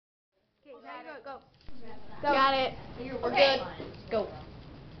Go. Got it. We're good. Go.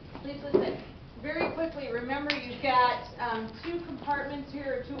 Please listen. Very quickly, remember you've got two compartments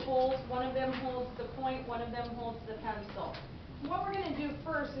here, or two holes. One of them holds the point, one of them holds the pencil. What we're going to do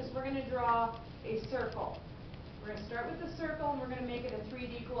first is we're going to draw a circle. We're going to start with the circle and we're going to make it a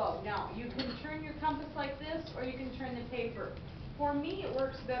 3D globe. Now, you can turn your compass like this or you can turn the paper. For me, it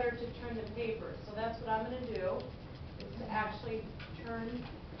works better to turn the paper. So that's what I'm going to do, is to actually turn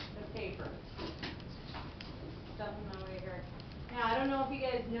the paper. Stuff in my way here. Now, I don't know if you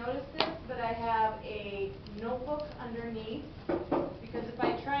guys noticed this, but I have a notebook underneath, because if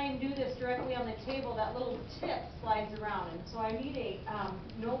I try and do this directly on the table, that little tip slides around, and so I need a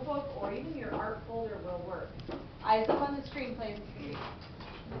notebook, or even your art folder will work. Eyes up on the screen, please.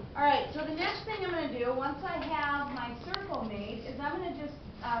 Alright, so the next thing I'm going to do, once I have my circle made, is I'm going to just,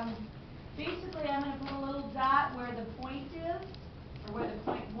 basically I'm going to put a little dot where the point is, or where the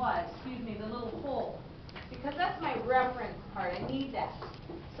point was, excuse me, the little hole. Because that's my reference part, I need that.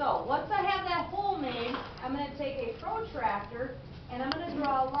 So, once I have that hole made, I'm going to take a protractor and I'm going to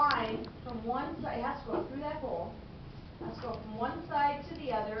draw a line from one side. It has to go through that hole. It has to go from one side to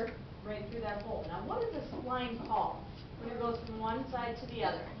the other, right through that hole. Now, what is this line called when it goes from one side to the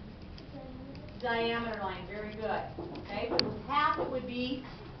other? Diameter line, very good. Okay, if it was half, it would be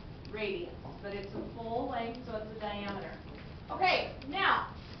radius, but it's a full length, so it's a diameter. Okay, now,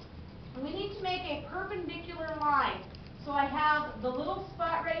 we need to make a perpendicular line. So I have the little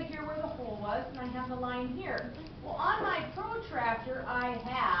spot right here where the hole was, and I have the line here. Well, on my protractor, I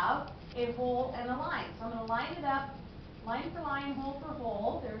have a hole and a line. So I'm going to line it up, line for line, hole for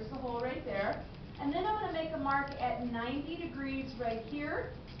hole. There's the hole right there. And then I'm going to make a mark at 90 degrees right here.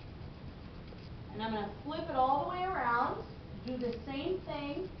 And I'm going to flip it all the way around, do the same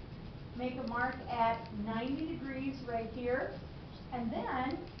thing, make a mark at 90 degrees right here, and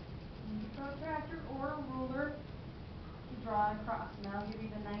then use a protractor or a ruler to draw across, and that'll give you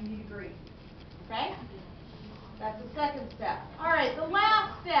the 90 degrees. Okay? That's the second step. Alright, the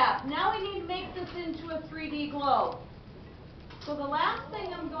last step. Now we need to make this into a 3D globe. So the last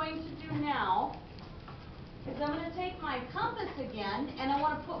thing I'm going to do now is I'm going to take my compass again, and I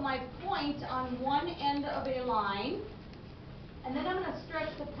want to put my point on one end of a line, and then I'm going to stretch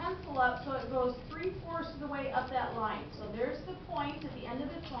the pencil up so it goes 3/4 of the way up that line. So there's the point at the end of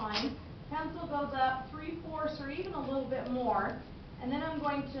this line. Pencil goes up 3/4 or even a little bit more, and then I'm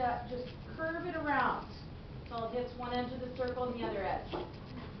going to just curve it around so it hits one edge of the circle and the other edge.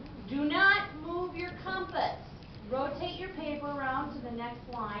 Do not move your compass. Rotate your paper around to the next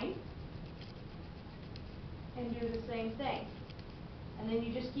line and do the same thing. And then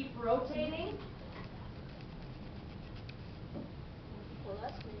you just keep rotating. Well,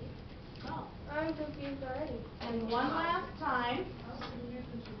 that's neat. Oh. I'm confused already. And one last time,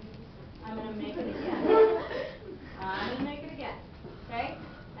 I'm going to make it again. I'm going to make it again. Okay?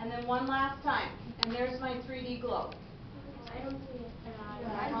 And then one last time. And there's my 3D globe. I don't see it.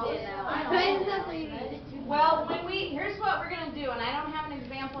 Well, here's what we're going to do, and I don't have an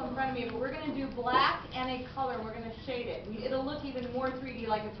example in front of me, but we're going to do black and a color, and we're going to shade it. It'll look even more 3D,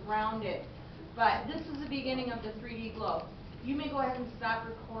 like it's rounded. But this is the beginning of the 3D globe. You may go ahead and stop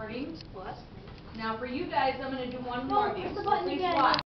recording. Now for you guys, I'm going to do one more of these. Press the button Please again. watch.